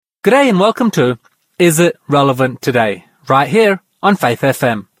G'day and welcome to Is It Relevant Today? Right here on Faith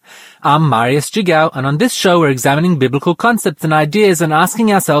FM. I'm Marius Jigao, and on this show we're examining biblical concepts and ideas and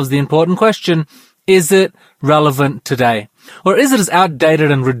asking ourselves the important question, is it relevant today? Or is it as outdated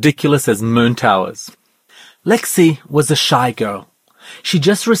and ridiculous as moon towers? Lexi was a shy girl. She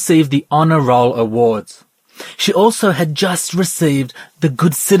just received the Honor Roll Awards. She also had just received the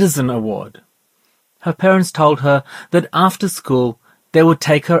Good Citizen Award. Her parents told her that after school they would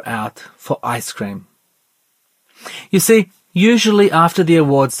take her out for ice cream. You see, usually after the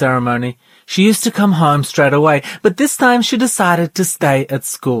award ceremony, she used to come home straight away, but this time she decided to stay at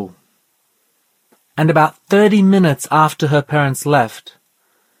school. And about 30 minutes after her parents left,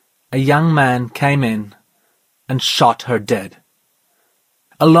 a young man came in and shot her dead,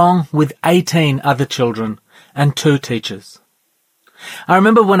 along with 18 other children and 2 teachers. I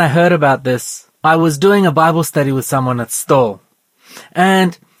remember when I heard about this, I was doing a Bible study with someone at Stall.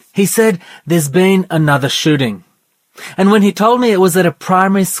 And he said there's been another shooting. And when he told me it was at a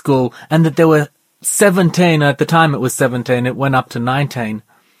primary school and that there were 17, at the time it was 17, it went up to 19,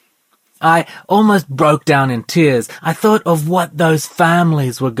 I almost broke down in tears. I thought of what those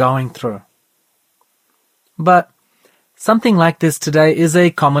families were going through. But something like this today is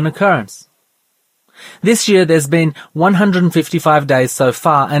a common occurrence. This year there's been 155 days so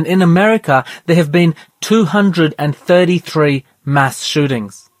far, and in America there have been 233 mass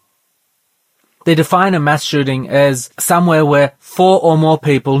shootings. They define a mass shooting as somewhere where 4 or more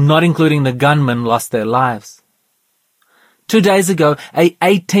people, not including the gunman, lost their lives. 2 days ago, a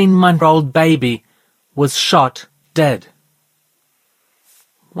 18-month-old baby was shot dead.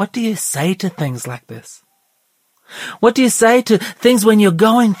 What do you say to things like this? What do you say to things when you're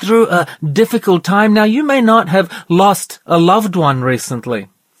going through a difficult time? Now, you may not have lost a loved one recently,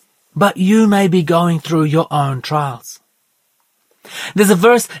 but you may be going through your own trials. There's a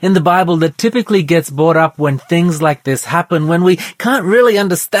verse in the Bible that typically gets brought up when things like this happen, when we can't really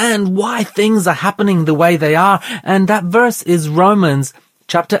understand why things are happening the way they are, and that verse is Romans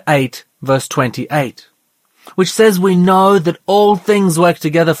chapter 8, verse 28. Which says we know that all things work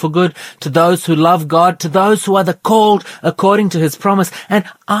together for good to those who love God, to those who are the called according to his promise. And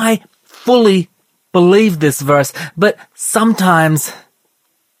I fully believe this verse, but sometimes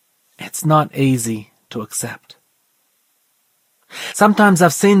it's not easy to accept. Sometimes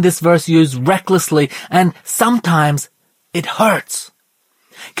I've seen this verse used recklessly, and sometimes it hurts.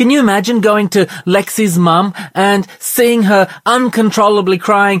 Can you imagine going to Lexi's mum and seeing her uncontrollably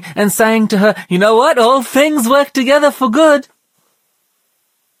crying and saying to her, you know what, all things work together for good?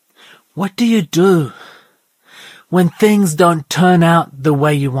 What do you do when things don't turn out the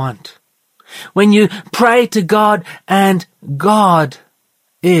way you want? When you pray to God and God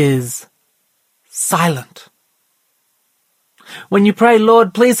is silent? When you pray,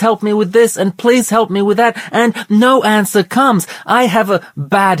 Lord, please help me with this and please help me with that, and no answer comes. I have a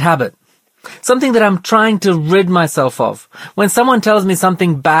bad habit, something that I'm trying to rid myself of. When someone tells me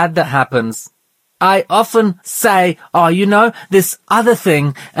something bad that happens, I often say, oh, you know, this other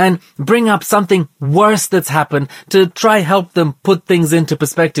thing, and bring up something worse that's happened to try help them put things into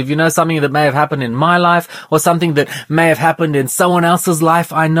perspective. You know, something that may have happened in my life or something that may have happened in someone else's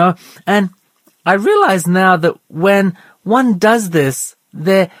life, I know. And I realize now that when one does this,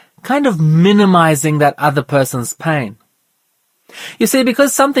 they're kind of minimizing that other person's pain. You see,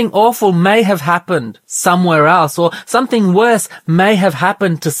 because something awful may have happened somewhere else, or something worse may have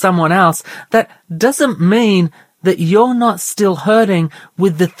happened to someone else, that doesn't mean that you're not still hurting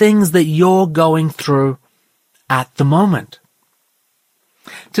with the things that you're going through at the moment.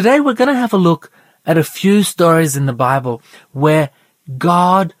 Today we're going to have a look at a few stories in the Bible where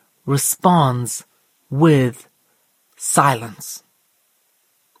God responds with silence.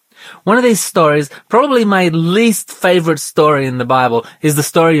 One of these stories, probably my least favorite story in the Bible, is the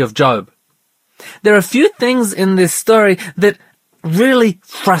story of Job. There are a few things in this story that really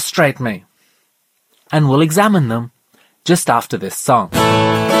frustrate me, and we'll examine them just after this song.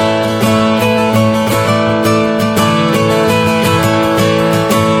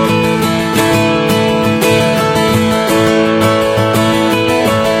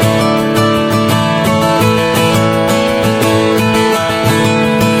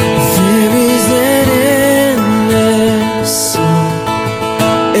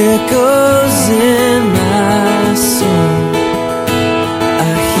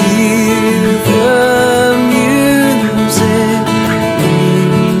 I hear the music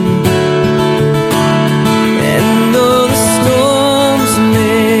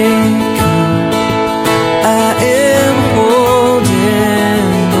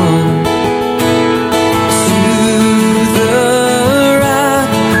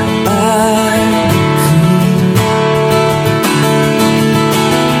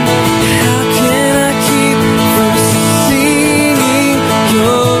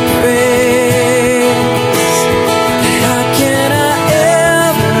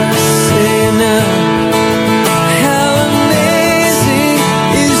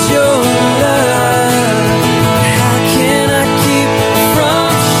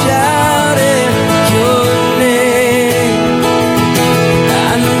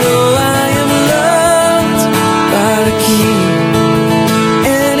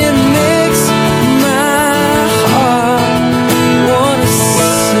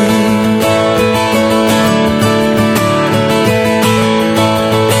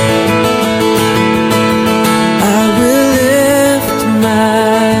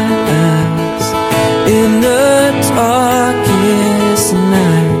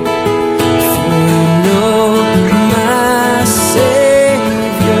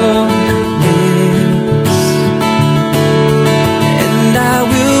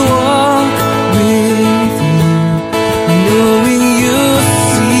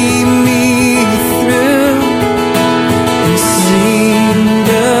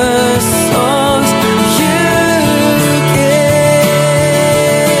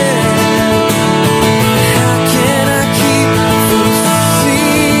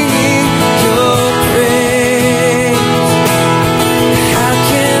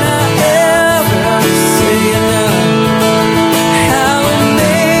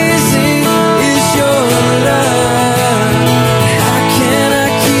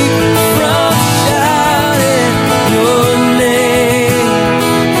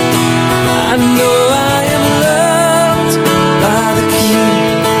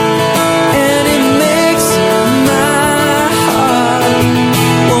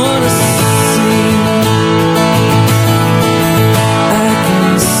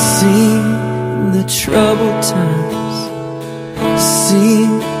troubled times. Sing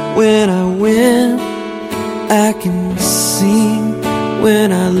when I win, I can sing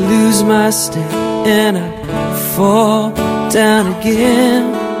when I lose my step and I fall down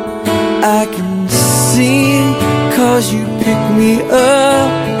again. I can sing 'cause you pick me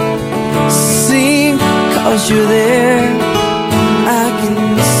up, sing 'cause you're there. I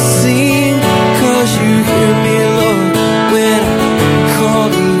can sing 'cause you hear me, Lord, when I call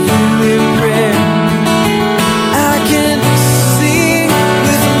to you in prayer. I can sing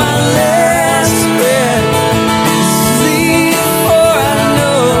with my last breath, sing for I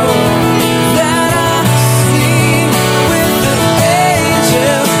know that I sing with the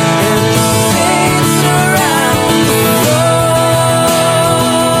angels and the saints around the throne.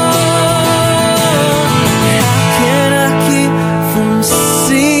 How can I keep from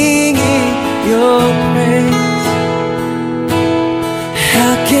singing your praise?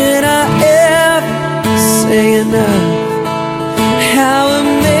 How can I ever say enough? How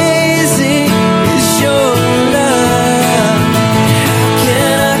amazing is your love? How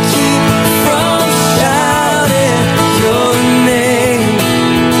can I keep from shouting your name?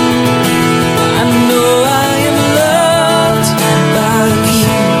 I know I am loved by the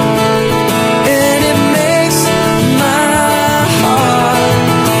King, and it makes my heart.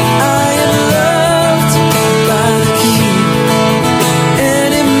 I am loved by the King,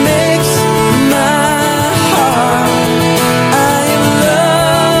 and it makes my heart. I am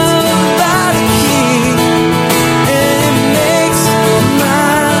loved by the King, and it makes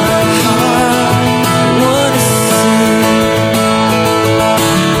my heart wanna sing.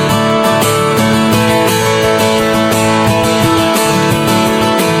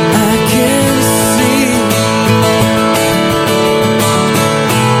 I can sing.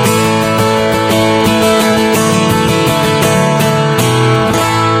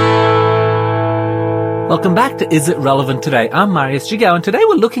 Welcome back to Is It Relevant Today? I'm Marius Jigo, and today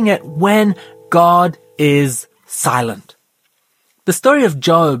we're looking at when God is silent. The story of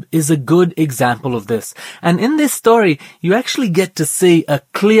Job is a good example of this. And in this story, you actually get to see a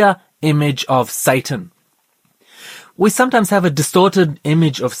clear image of Satan. We sometimes have a distorted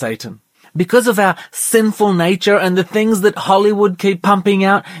image of Satan. Because of our sinful nature and the things that Hollywood keep pumping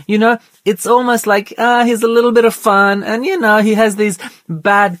out, it's almost like, he's a little bit of fun and, he has these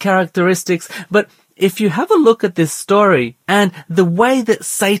bad characteristics. But if you have a look at this story and the way that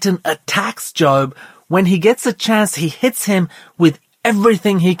Satan attacks Job, when he gets a chance, he hits him with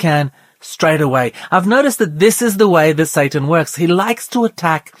everything he can straight away. I've noticed that this is the way that Satan works. He likes to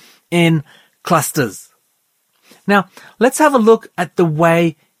attack in clusters. Now, let's have a look at the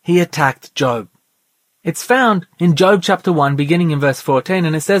way he attacked Job. It's found in Job chapter 1, beginning in verse 14,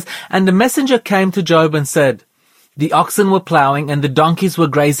 and it says, "And the messenger came to Job and said, the oxen were plowing and the donkeys were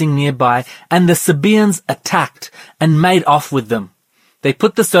grazing nearby, and the Sabaeans attacked and made off with them. They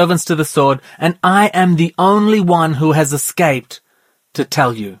put the servants to the sword, and I am the only one who has escaped to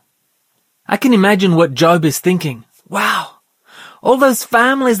tell you." I can imagine what Job is thinking. Wow, all those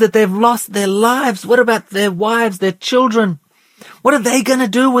families that they've lost their lives, what about their wives, their children? What are they going to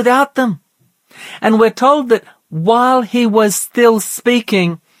do without them? And we're told that while he was still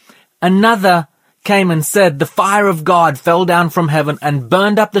speaking, another came and said, "The fire of God fell down from heaven and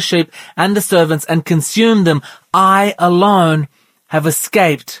burned up the sheep and the servants and consumed them. I alone have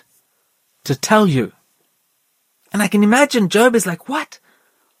escaped to tell you." And I can imagine Job is like, what?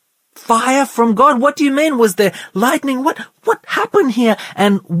 Fire from God? What do you mean? Was there lightning? What happened here?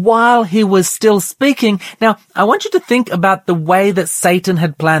 And while he was still speaking, now I want you to think about the way that Satan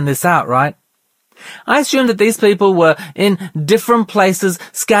had planned this out, right? I assume that these people were in different places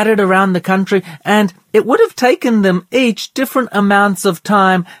scattered around the country, and it would have taken them each different amounts of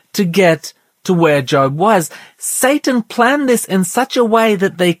time to get to where Job was. Satan planned this in such a way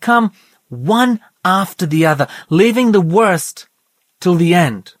that they come one after the other, leaving the worst till the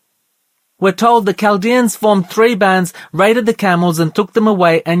end. We're told the Chaldeans formed 3 bands, raided the camels and took them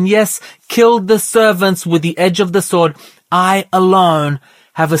away, and yes, killed the servants with the edge of the sword. I alone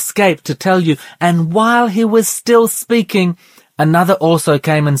have escaped to tell you. And while he was still speaking, another also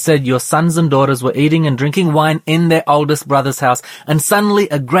came and said, "Your sons and daughters were eating and drinking wine in their oldest brother's house. And suddenly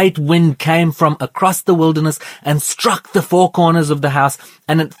a great wind came from across the wilderness and struck the 4 corners of the house,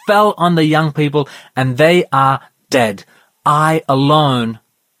 and it fell on the young people, and they are dead. I alone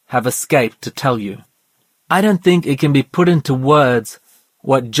have escaped to tell you." I don't think it can be put into words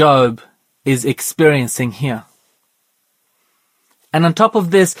what Job is experiencing here. And on top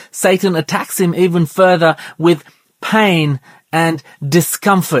of this, Satan attacks him even further with pain and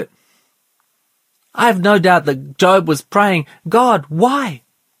discomfort. I have no doubt that Job was praying, "God, why?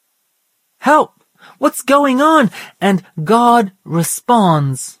 Help! What's going on? And God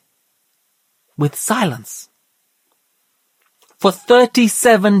responds with silence. For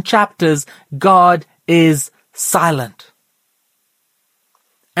 37 chapters, God is silent.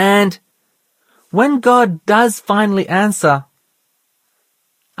 And when God does finally answer,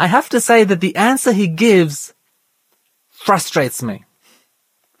 I have to say that the answer he gives frustrates me.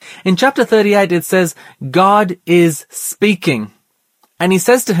 In chapter 38, it says, God is speaking. And he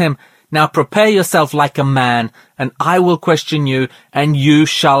says to him, now prepare yourself like a man, and I will question you, and you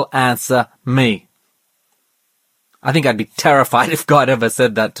shall answer me. I think I'd be terrified if God ever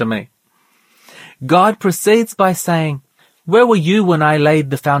said that to me. God proceeds by saying, where were you when I laid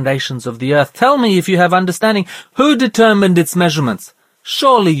the foundations of the earth? Tell me if you have understanding. Who determined its measurements?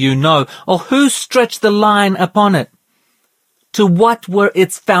 Surely you know. Or who stretched the line upon it? To what were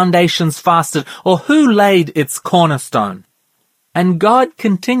its foundations fastened? Or who laid its cornerstone? And God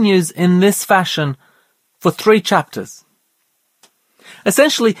continues in this fashion for 3 chapters.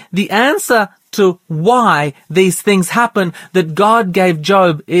 Essentially, the answer to why these things happen that God gave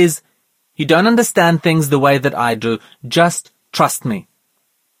Job is, you don't understand things the way that I do. Just trust me.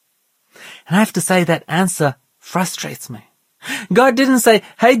 And I have to say that answer frustrates me. God didn't say,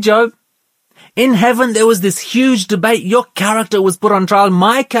 hey Job, in heaven there was this huge debate. Your character was put on trial.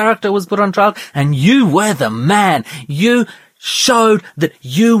 My character was put on trial. And you were the man. You showed that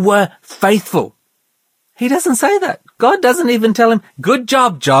you were faithful. He doesn't say that. God doesn't even tell him, good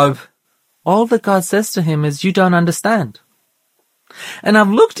job, Job. All that God says to him is, you don't understand. And I've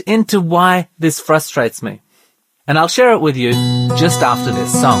looked into why this frustrates me. And I'll share it with you just after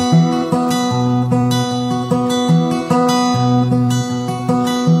this song.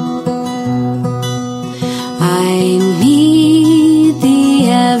 I need thee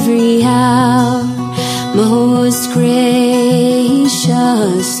every hour, most gracious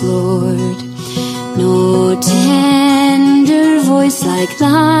Lord. No tender voice like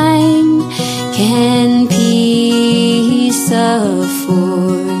thine can peace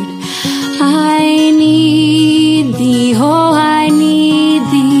afford. I need thee, oh I need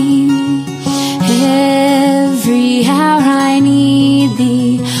thee, every hour I need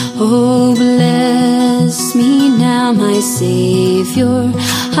thee. Oh bless me now, my Savior,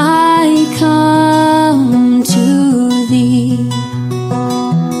 I come to thee.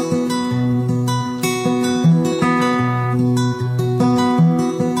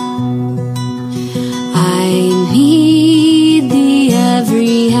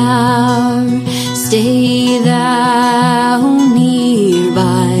 Stay thou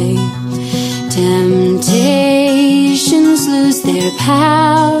nearby. Temptations lose their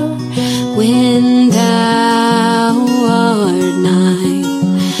power when thou art nigh.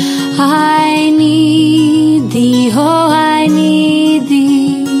 I need thee, oh I need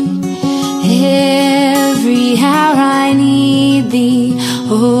thee, every hour I need thee.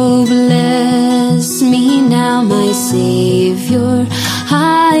 Oh bless me now, my Savior,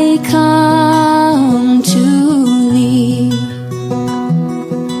 I come to thee.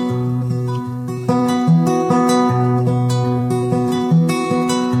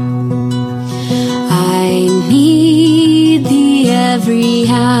 I need thee every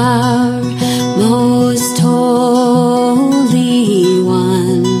hour, most holy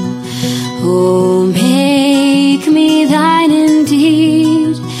one. Oh, make me thine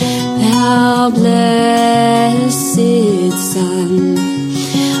indeed, thou blessed Son.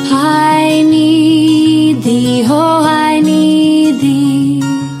 I need thee, oh I need thee,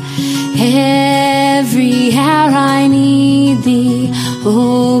 every hour I need thee.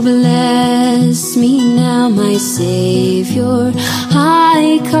 Oh bless me now, my Savior,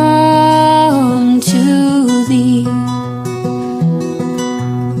 I come to thee.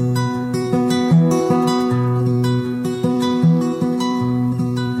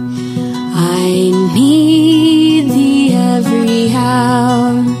 I need thee every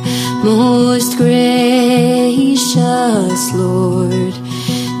hour, most gracious Lord.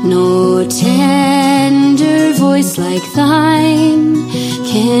 No tender voice like thine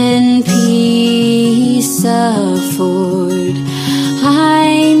can peace afford.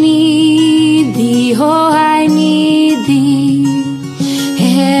 I need thee, oh I need thee,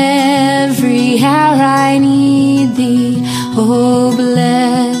 every hour I need thee. Oh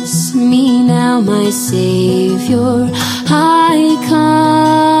bless me now, my Savior, I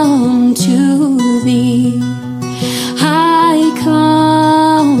come to thee. I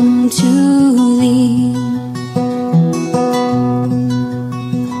come to thee.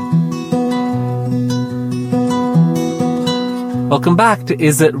 Welcome back to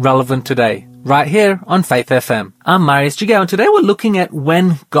Is It Relevant Today? Right here on Faith FM. I'm Marius Jigao, and today we're looking at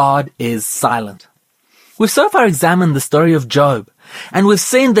when God is silent. We've so far examined the story of Job, and we've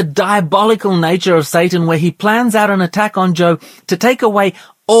seen the diabolical nature of Satan, where he plans out an attack on Job to take away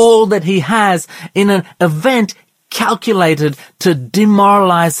all that he has in an event calculated to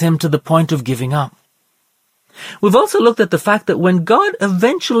demoralize him to the point of giving up. We've also looked at the fact that when God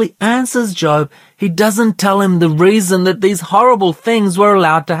eventually answers Job, he doesn't tell him the reason that these horrible things were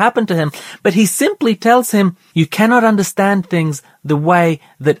allowed to happen to him, but he simply tells him, you cannot understand things the way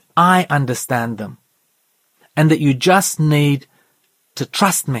that I understand them, and that you just need to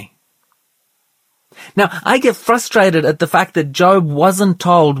trust me. Now, I get frustrated at the fact that Job wasn't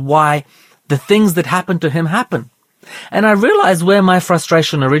told why the things that happened to him happen, and I realize where my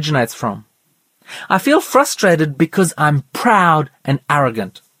frustration originates from. I feel frustrated because I'm proud and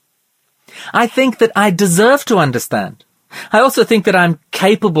arrogant. I think that I deserve to understand. I also think that I'm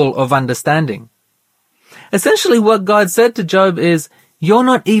capable of understanding. Essentially, what God said to Job is, you're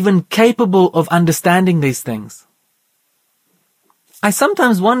not even capable of understanding these things. I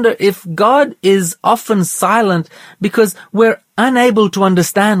sometimes wonder if God is often silent because we're unable to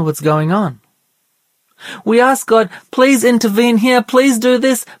understand what's going on. We ask God, please intervene here, please do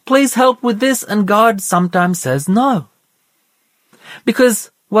this, please help with this, and God sometimes says no.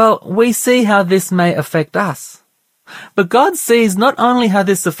 Because, well, we see how this may affect us. But God sees not only how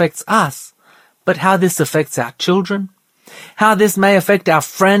this affects us, but how this affects our children, how this may affect our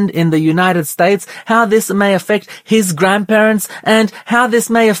friend in the United States, how this may affect his grandparents, and how this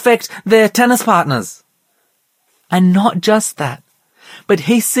may affect their tennis partners. And not just that, but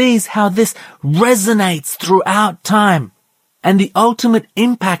he sees how this resonates throughout time and the ultimate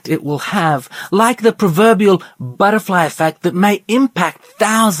impact it will have, like the proverbial butterfly effect that may impact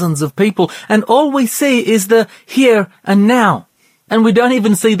thousands of people. And all we see is the here and now. And we don't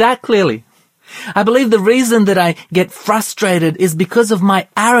even see that clearly. I believe the reason that I get frustrated is because of my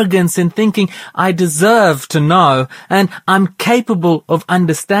arrogance in thinking I deserve to know and I'm capable of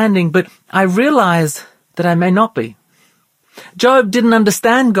understanding, but I realize that I may not be. Job didn't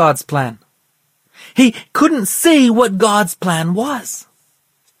understand God's plan. He couldn't see what God's plan was.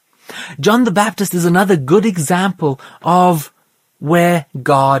 John the Baptist is another good example of where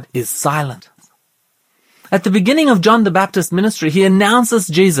God is silent. At the beginning of John the Baptist's ministry, he announces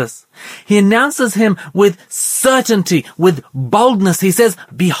Jesus. He announces him with certainty, with boldness. He says,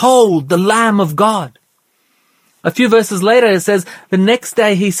 "Behold, the Lamb of God." A few verses later, it says, the next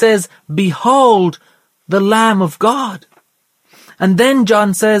day he says, "Behold, the Lamb of God." And then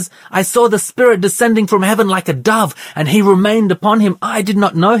John says, "I saw the Spirit descending from heaven like a dove, and he remained upon him. I did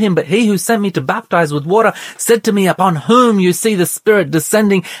not know him, but he who sent me to baptize with water said to me, upon whom you see the Spirit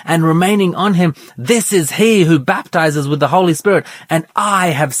descending and remaining on him, this is he who baptizes with the Holy Spirit. And I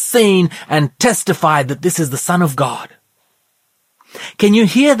have seen and testified that this is the Son of God." Can you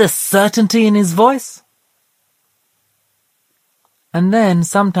hear the certainty in his voice? And then,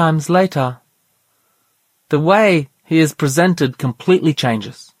 sometimes later, the way he is presented completely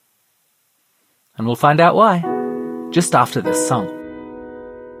changes. And we'll find out why, just after this song.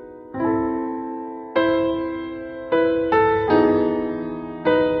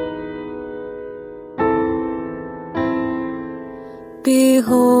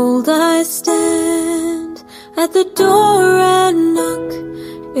 Behold, I stand at the door and knock.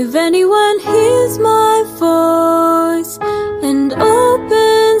 If anyone hears my voice and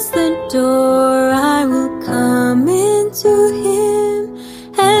opens the door, I will come into him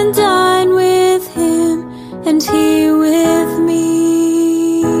and dine with him and he with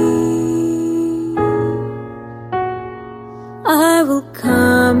me. I will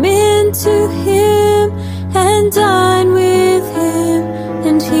come into him and dine with him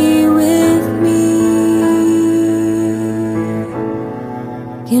and he with me.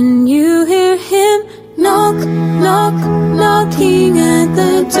 Can you hear him knock, knock, knocking at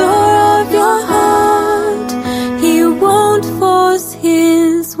the door of your heart? He won't force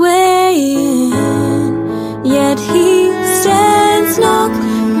his way in, yet he stands knock,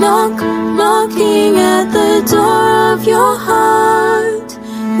 knock, knocking at the door of your heart.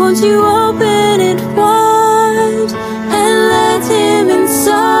 Won't you open it wide and let him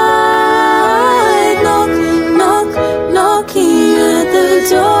inside? Knock, knock, knocking at the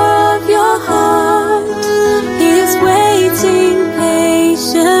door of your heart. He's waiting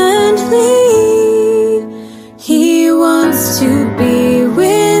patiently. He wants to be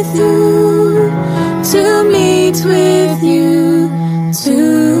with you, to meet with you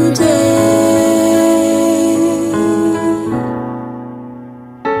today.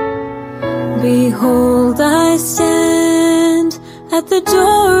 Behold, I stand at the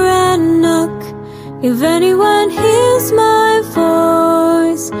door and knock. If anyone hears my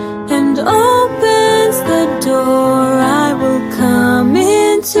voice and opens the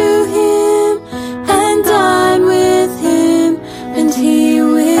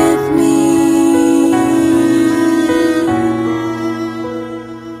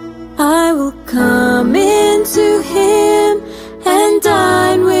will come into him and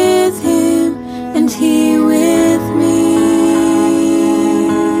dine with him, and he with me.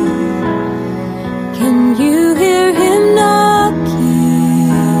 Can you hear him knocking?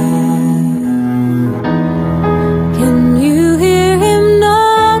 Can you hear him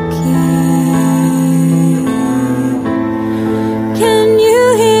knocking? Can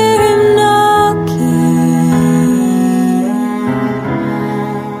you hear him knocking?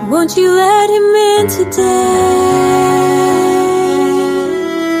 Won't you let him in today?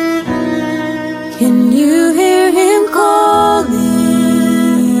 Can you hear him calling?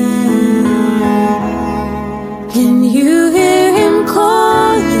 Can you hear him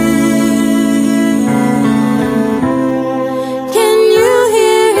calling? Can you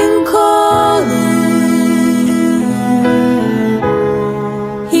hear him calling?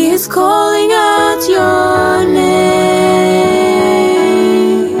 He is calling out your name.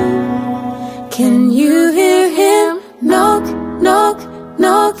 Can you hear him knock, knock,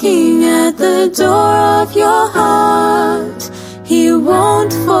 knocking at the door of your heart? He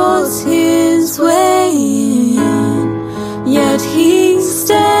won't force his way in, yet he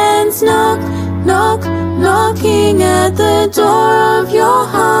stands knock, knock, knocking at the door of your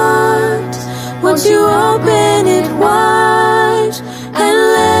heart. Won't you open it wide and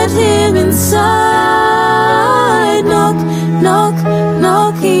let him inside? Knock, knock,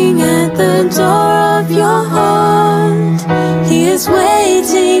 knocking at the door of your heart. He is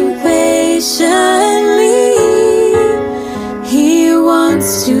waiting patiently. He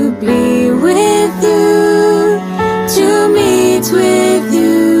wants to be with you, to meet with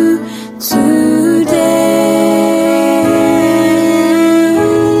you today.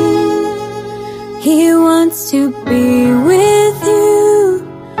 He wants to be with you.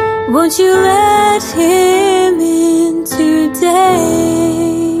 Won't you let him in today?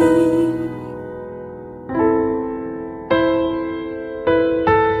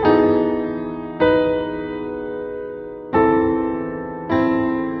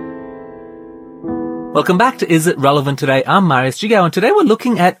 Welcome back to Is It Relevant Today? I'm Marius Gigo, and today we're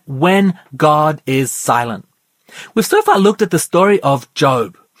looking at when God is silent. We've so far looked at the story of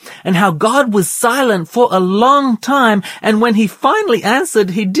Job and how God was silent for a long time, and when he finally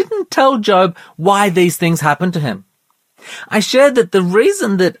answered, he didn't tell Job why these things happened to him. I shared that the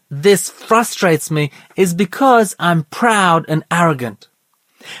reason that this frustrates me is because I'm proud and arrogant.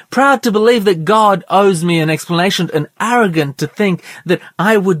 Proud to believe that God owes me an explanation, and arrogant to think that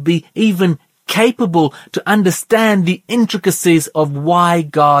I would be even capable to understand the intricacies of why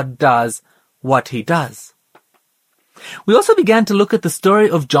God does what he does. We also began to look at the story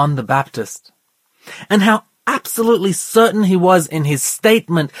of John the Baptist and how absolutely certain he was in his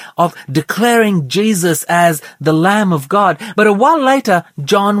statement of declaring Jesus as the Lamb of God. But a while later,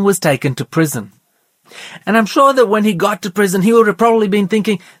 John was taken to prison. And I'm sure that when he got to prison, he would have probably been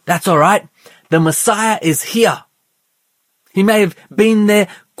thinking, that's all right, the Messiah is here. He may have been there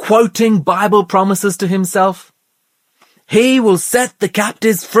quoting Bible promises to himself. He will set the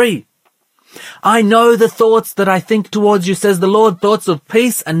captives free. I know the thoughts that I think towards you, says the Lord, thoughts of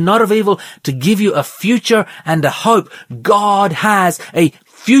peace and not of evil, to give you a future and a hope. God has a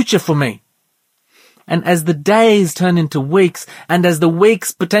future for me. And as the days turn into weeks, and as the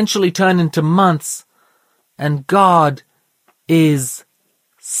weeks potentially turn into months, and God is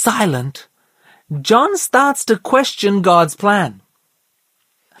silent, John starts to question God's plan.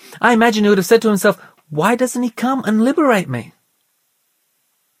 I imagine he would have said to himself, why doesn't he come and liberate me?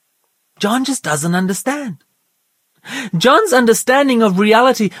 John just doesn't understand. John's understanding of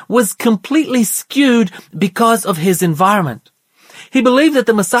reality was completely skewed because of his environment. He believed that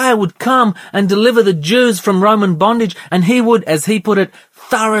the Messiah would come and deliver the Jews from Roman bondage, and he would, as he put it,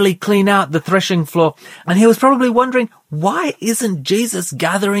 thoroughly clean out the threshing floor. And he was probably wondering, why isn't Jesus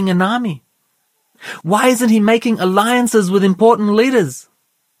gathering an army? Why isn't he making alliances with important leaders?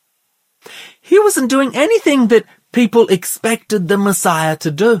 He wasn't doing anything that people expected the Messiah to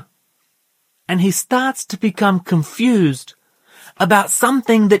do. And he starts to become confused about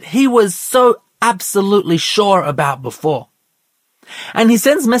something that he was so absolutely sure about before. And he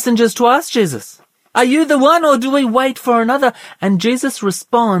sends messengers to ask Jesus, are you the one, or do we wait for another? And Jesus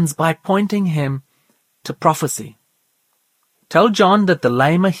responds by pointing him to prophecy. Tell John that the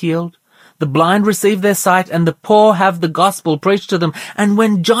lame are healed, the blind receive their sight, and the poor have the gospel preached to them. And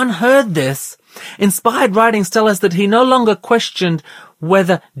when John heard this, inspired writings tell us that he no longer questioned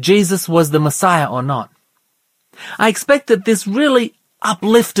whether Jesus was the Messiah or not. I expect that this really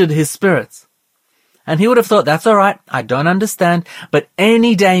uplifted his spirits. And he would have thought, that's all right, I don't understand, but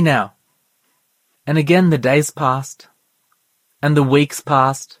any day now. And again the days passed, and the weeks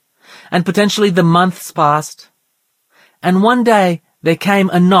passed, and potentially the months passed, and one day there came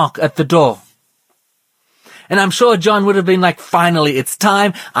a knock at the door. And I'm sure John would have been like, finally, it's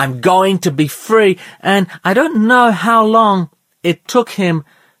time. I'm going to be free. And I don't know how long it took him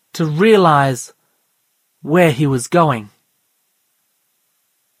to realize where he was going.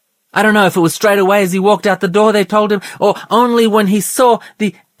 I don't know if it was straight away as he walked out the door they told him, or only when he saw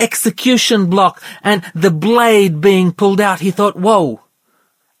the execution block and the blade being pulled out, he thought, whoa,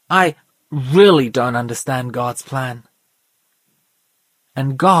 I really don't understand God's plan.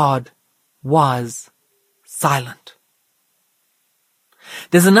 And God was silent.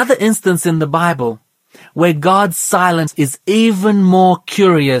 There's another instance in the Bible where God's silence is even more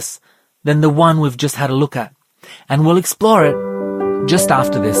curious than the one we've just had a look at. And we'll explore it just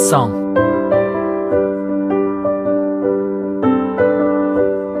after this song.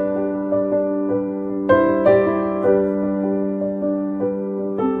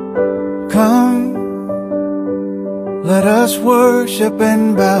 Come, let us worship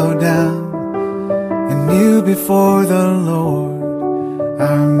and bow down and kneel before the Lord,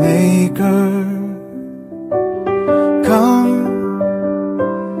 our Maker. Come,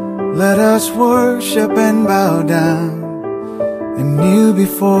 let us worship and bow down and kneel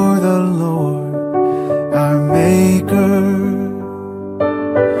before the Lord, our Maker.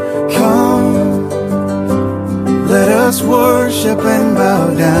 Come, let us worship and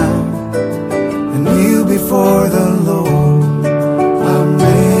bow down and kneel before the Lord, our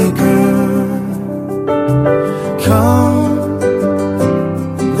Maker. Come,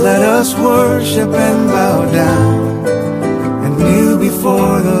 let us worship and bow down and kneel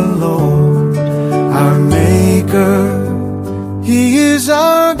before the Lord, our Maker. He is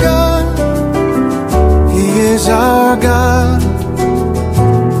our God, He is our God.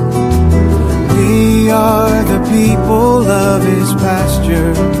 We are the people of His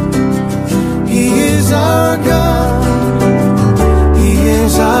pasture. He is our God, He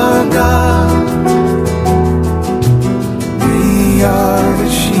is our God. We are the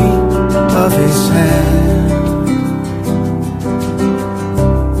sheep of His hand.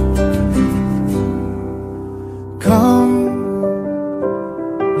 Come,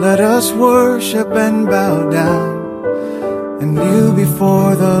 let us worship and bow down and kneel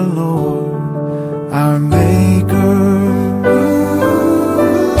before the Lord, our Maker.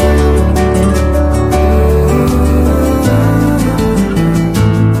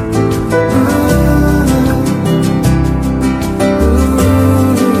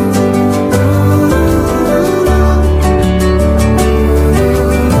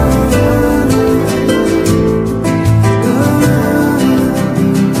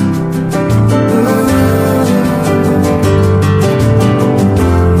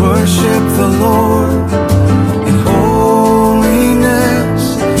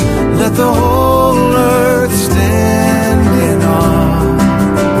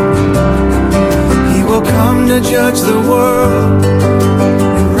 Judge the world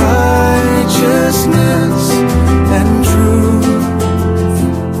in righteousness and truth.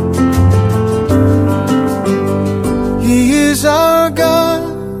 He is our God,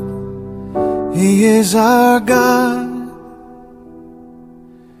 He is our God.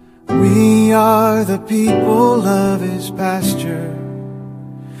 We are the people of His pasture.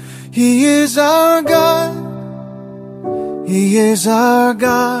 He is our God, He is our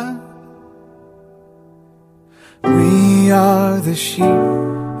God. We are the sheep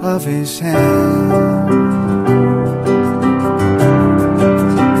of His hand.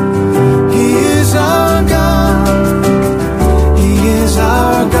 He is our God, He is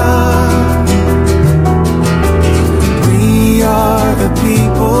our God. We are the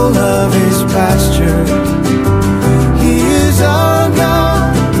people of His pasture. He is our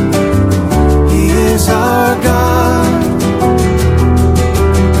God, He is our God.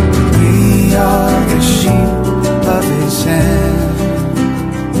 We are the sheep of His hand.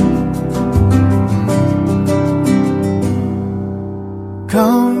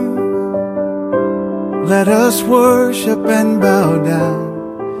 Come, let us worship and bow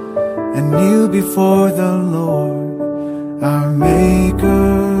down and kneel before the Lord, our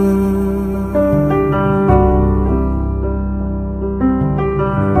Maker.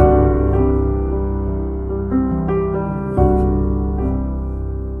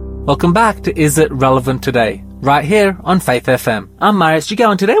 Welcome back to Is It Relevant Today? Right here on Faith FM. I'm Marius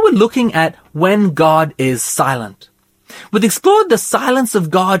Gigo, and today we're looking at when God is silent. We've explored the silence of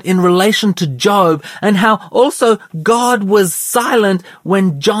God in relation to Job and how also God was silent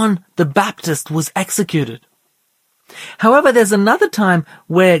when John the Baptist was executed. However, there's another time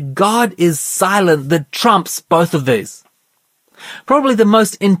where God is silent that trumps both of these. Probably the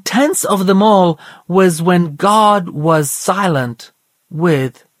most intense of them all was when God was silent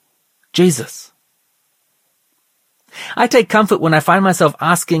with Jesus. I take comfort when I find myself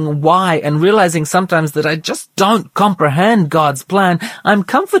asking why and realizing sometimes that I just don't comprehend God's plan. I'm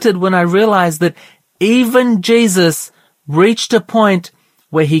comforted when I realize that even Jesus reached a point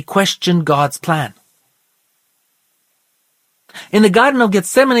where he questioned God's plan. In the Garden of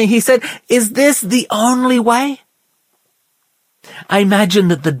Gethsemane, he said, "Is this the only way?" I imagine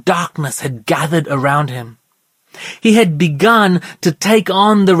that the darkness had gathered around him. He had begun to take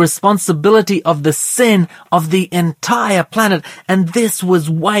on the responsibility of the sin of the entire planet, and this was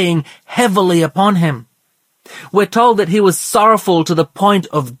weighing heavily upon him. We're told that he was sorrowful to the point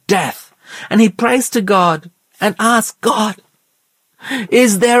of death, and he prays to God and asks, "God,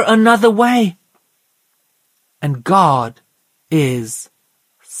 is there another way?" And God is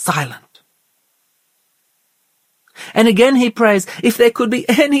silent. And again he prays, "If there could be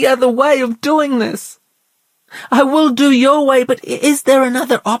any other way of doing this, I will do your way, but is there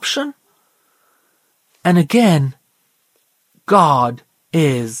another option?" And again, God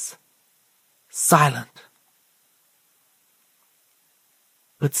is silent.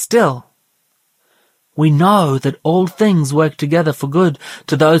 But still, we know that all things work together for good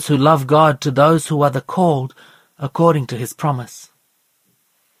to those who love God, to those who are the called according to his promise.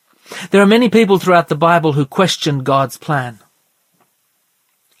 There are many people throughout the Bible who questioned God's plan.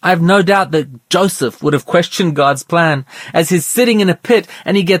 I have no doubt that Joseph would have questioned God's plan as he's sitting in a pit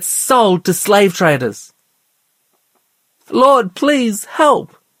and he gets sold to slave traders. "Lord, please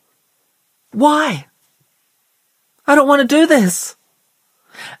help. Why? I don't want to do this."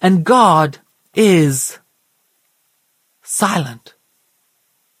 And God is silent.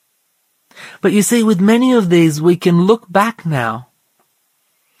 But you see, with many of these, we can look back now,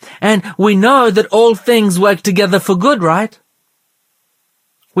 and we know that all things work together for good, right?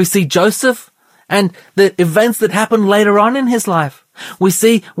 We see Joseph and the events that happened later on in his life. We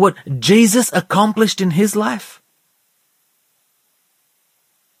see what Jesus accomplished in his life.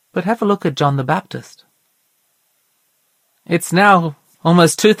 But have a look at John the Baptist. It's now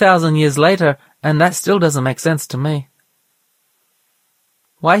almost 2,000 years later, and that still doesn't make sense to me.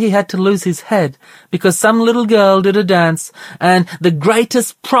 Why he had to lose his head because some little girl did a dance, and the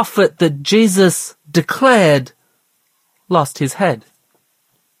greatest prophet that Jesus declared lost his head.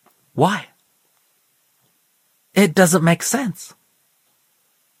 Why? It doesn't make sense.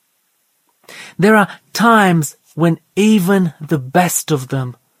 There are times when even the best of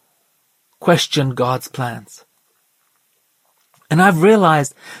them question God's plans. And I've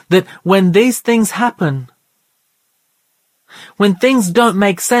realized that when these things happen, when things don't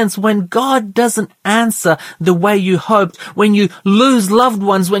make sense, when God doesn't answer the way you hoped, when you lose loved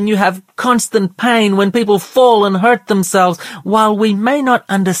ones, when you have constant pain, when people fall and hurt themselves, while we may not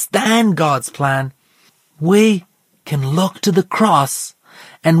understand God's plan, we can look to the cross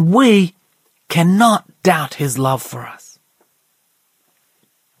and we cannot doubt his love for us.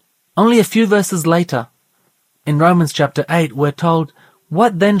 Only a few verses later, in Romans chapter 8, we're told,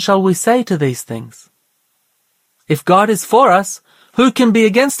 "What then shall we say to these things? If God is for us, who can be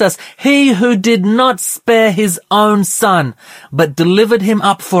against us? He who did not spare his own son, but delivered him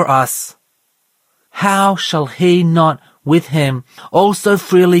up for us, how shall he not with him also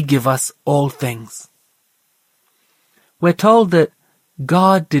freely give us all things?" We're told that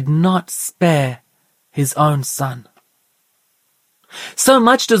God did not spare his own son. So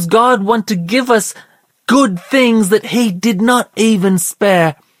much does God want to give us good things that he did not even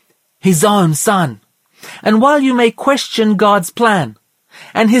spare his own son. And while you may question God's plan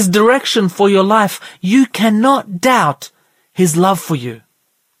and his direction for your life, you cannot doubt his love for you.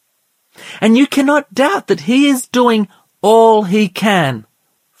 And you cannot doubt that he is doing all he can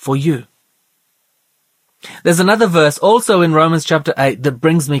for you. There's another verse also in Romans chapter 8 that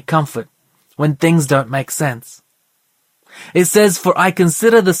brings me comfort when things don't make sense. It says, "For I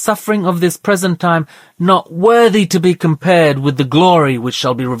consider the suffering of this present time not worthy to be compared with the glory which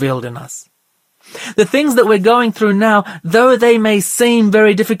shall be revealed in us." The things that we're going through now, though they may seem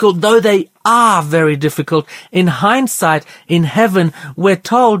very difficult, though they are very difficult, in hindsight, in heaven, we're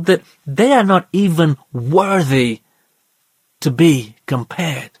told that they are not even worthy to be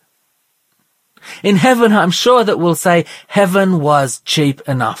compared. In heaven, I'm sure that we'll say, heaven was cheap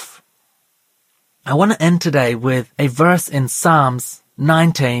enough. I want to end today with a verse in Psalms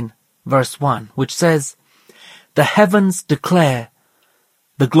 19, verse 1, which says, "The heavens declare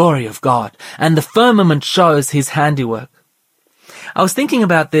the glory of God, and the firmament shows his handiwork." I was thinking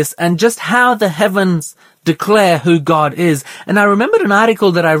about this and just how the heavens declare who God is, and I remembered an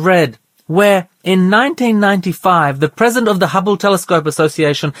article that I read where in 1995, the president of the Hubble Telescope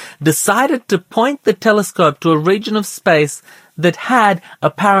Association decided to point the telescope to a region of space that had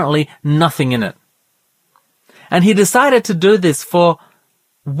apparently nothing in it. And he decided to do this for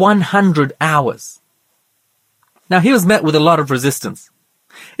 100 hours. Now, he was met with a lot of resistance.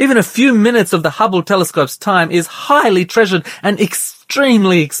 Even a few minutes of the Hubble telescope's time is highly treasured and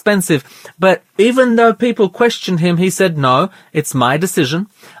extremely expensive. But even though people questioned him, he said, "No, it's my decision.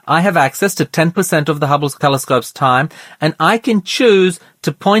 I have access to 10% of the Hubble telescope's time, and I can choose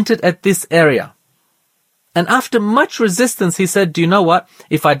to point it at this area." And after much resistance, he said, "Do you know what?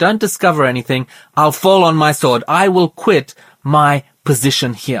 If I don't discover anything, I'll fall on my sword. I will quit my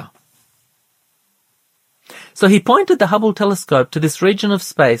position here." So he pointed the Hubble telescope to this region of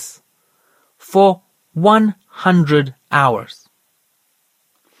space for 100 hours.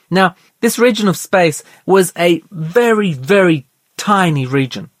 Now, this region of space was a very, very tiny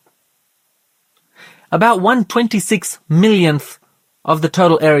region. About 1/26 millionth of the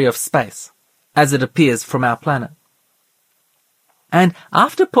total area of space, as it appears from our planet. And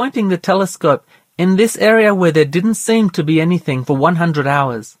after pointing the telescope in this area where there didn't seem to be anything for 100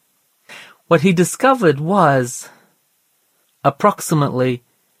 hours, what he discovered was approximately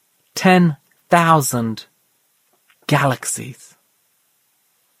 10,000 galaxies.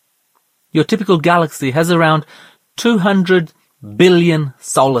 Your typical galaxy has around 200 billion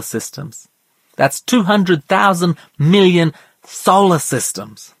solar systems. That's 200,000 million solar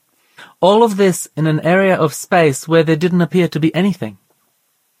systems. All of this in an area of space where there didn't appear to be anything.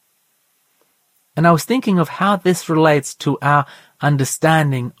 And I was thinking of how this relates to our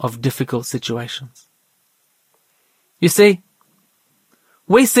understanding of difficult situations. You see,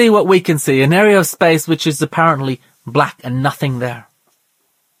 we see what we can see, an area of space which is apparently black and nothing there.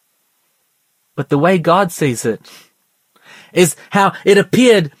 But the way God sees it is how it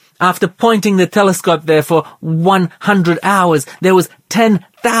appeared after pointing the telescope there for 100 hours. There was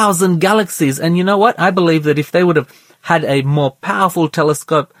 10,000 galaxies. And you know what? I believe that if they would have had a more powerful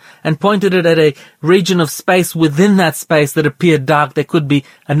telescope and pointed it at a region of space within that space that appeared dark, there could be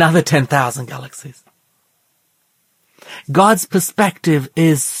another 10,000 galaxies. God's perspective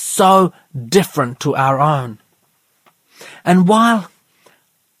is so different to our own. And while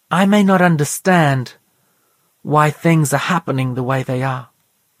I may not understand why things are happening the way they are,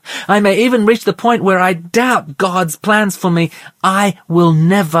 I may even reach the point where I doubt God's plans for me, I will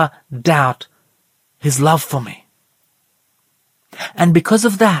never doubt His love for me. And because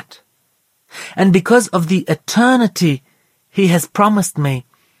of that, and because of the eternity He has promised me,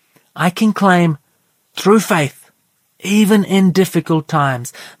 I can claim through faith, even in difficult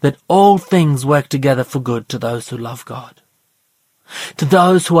times, that all things work together for good to those who love God, to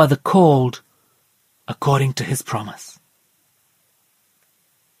those who are the called according to His promise.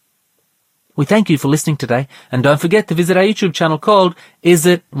 We thank you for listening today, and don't forget to visit our YouTube channel called Is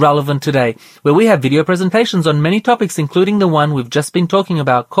It Relevant Today, where we have video presentations on many topics, including the one we've just been talking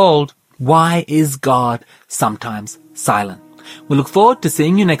about called Why is God Sometimes Silent? We look forward to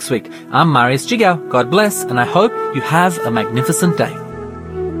seeing you next week. I'm Marius Jigao. God bless, and I hope you have a magnificent day.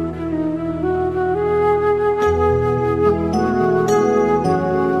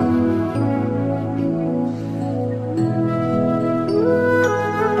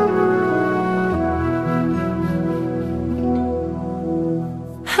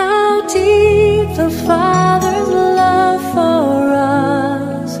 The Father's love for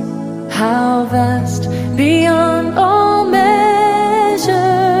us, how vast beyond all measure,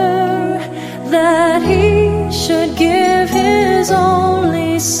 that He should give His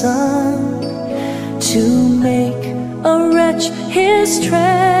only Son to make a wretch His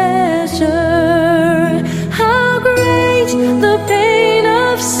treasure. How great the pain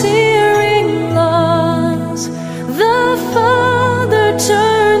of searing loss! The Father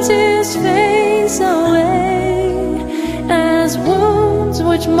turns His face away, as wounds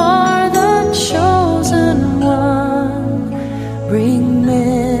which mar the chosen one bring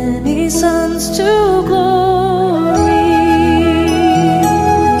many sons to glory.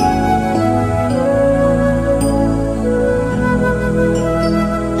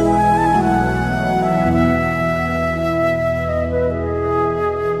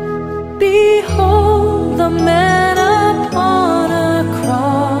 Behold the man upon a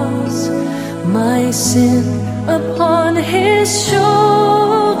cross, my sin upon His shoulders.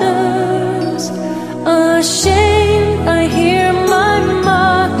 Ashamed, I hear my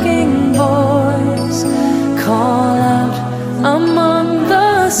mocking voice call out among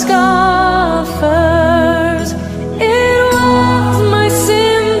the scoffers. It was my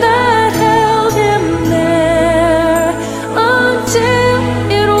sin that held Him there until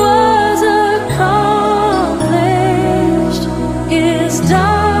it was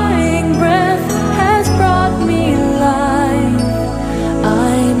dying breath has brought me life.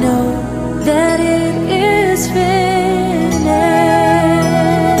 I know that it is finished.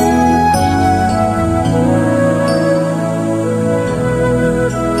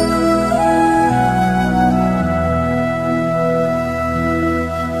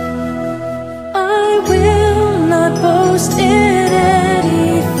 I will not boast in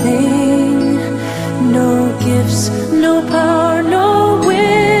anything, no gifts, no power, no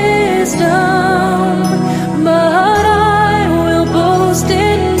wisdom, but I will boast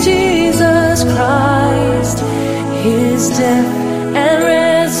in Jesus Christ, His death and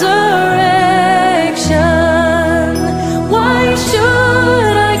resurrection. Why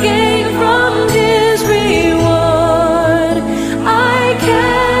should I gain from His reward? I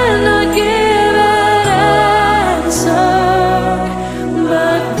cannot give an answer,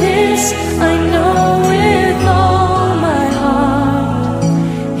 but this I know with all my heart: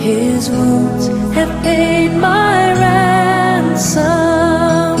 His wounds have paid my ransom.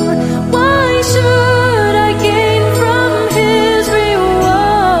 Why should I gain from His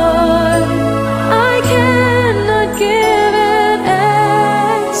reward? I cannot give an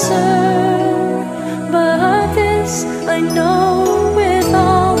answer, but this I know with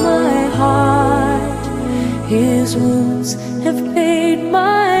all my heart: His wounds have paid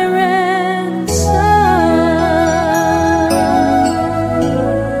my ransom.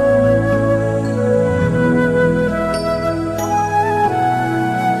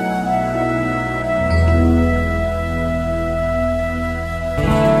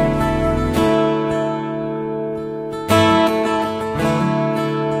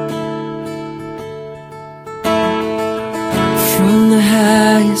 From the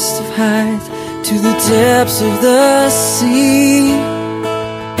highest of heights to the depths of the sea,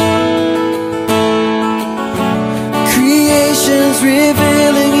 creation's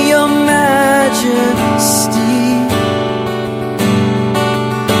revealing your majesty.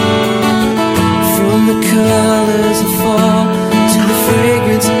 From the colors of fall to the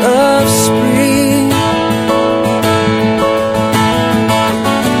fragrance of spring,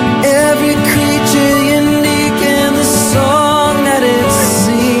 every creature unique in the song that it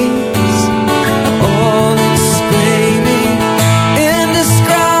sings, all exclaiming,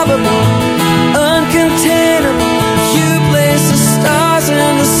 indescribable, uncontainable. You place the stars in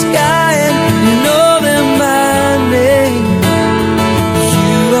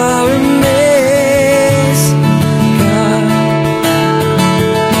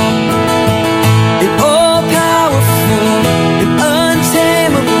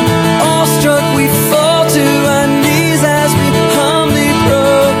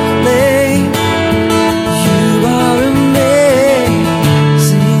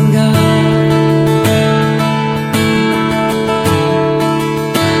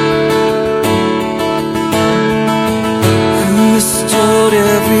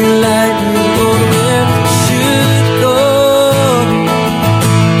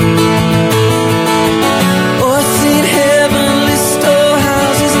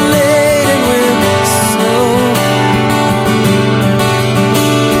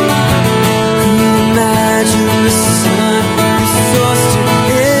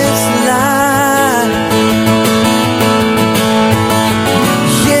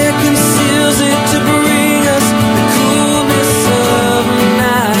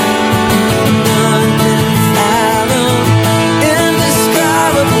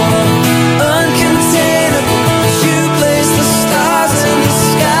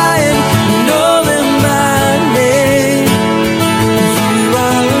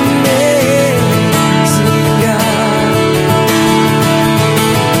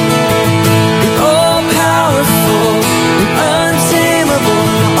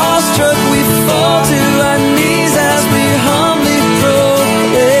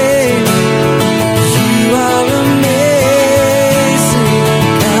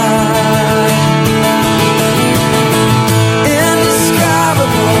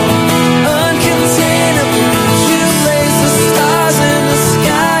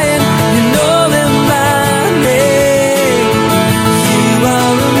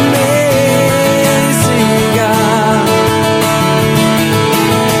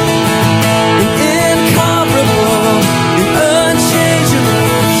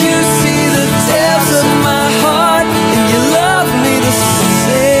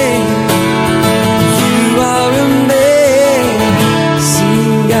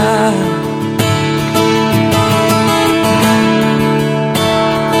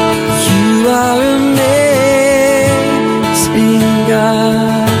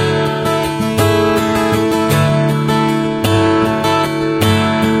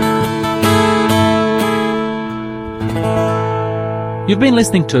You've been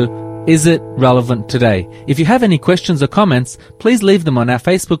listening to Is It Relevant Today? If you have any questions or comments, please leave them on our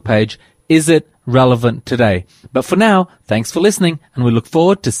Facebook page, Is It Relevant Today? But for now, thanks for listening, and we look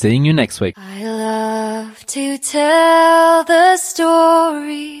forward to seeing you next week. I love to tell the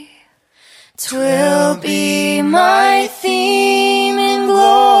story. 'Twill be my theme in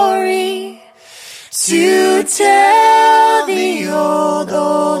glory to tell the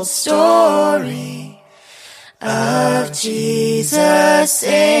old story of Jesus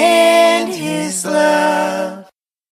and His love.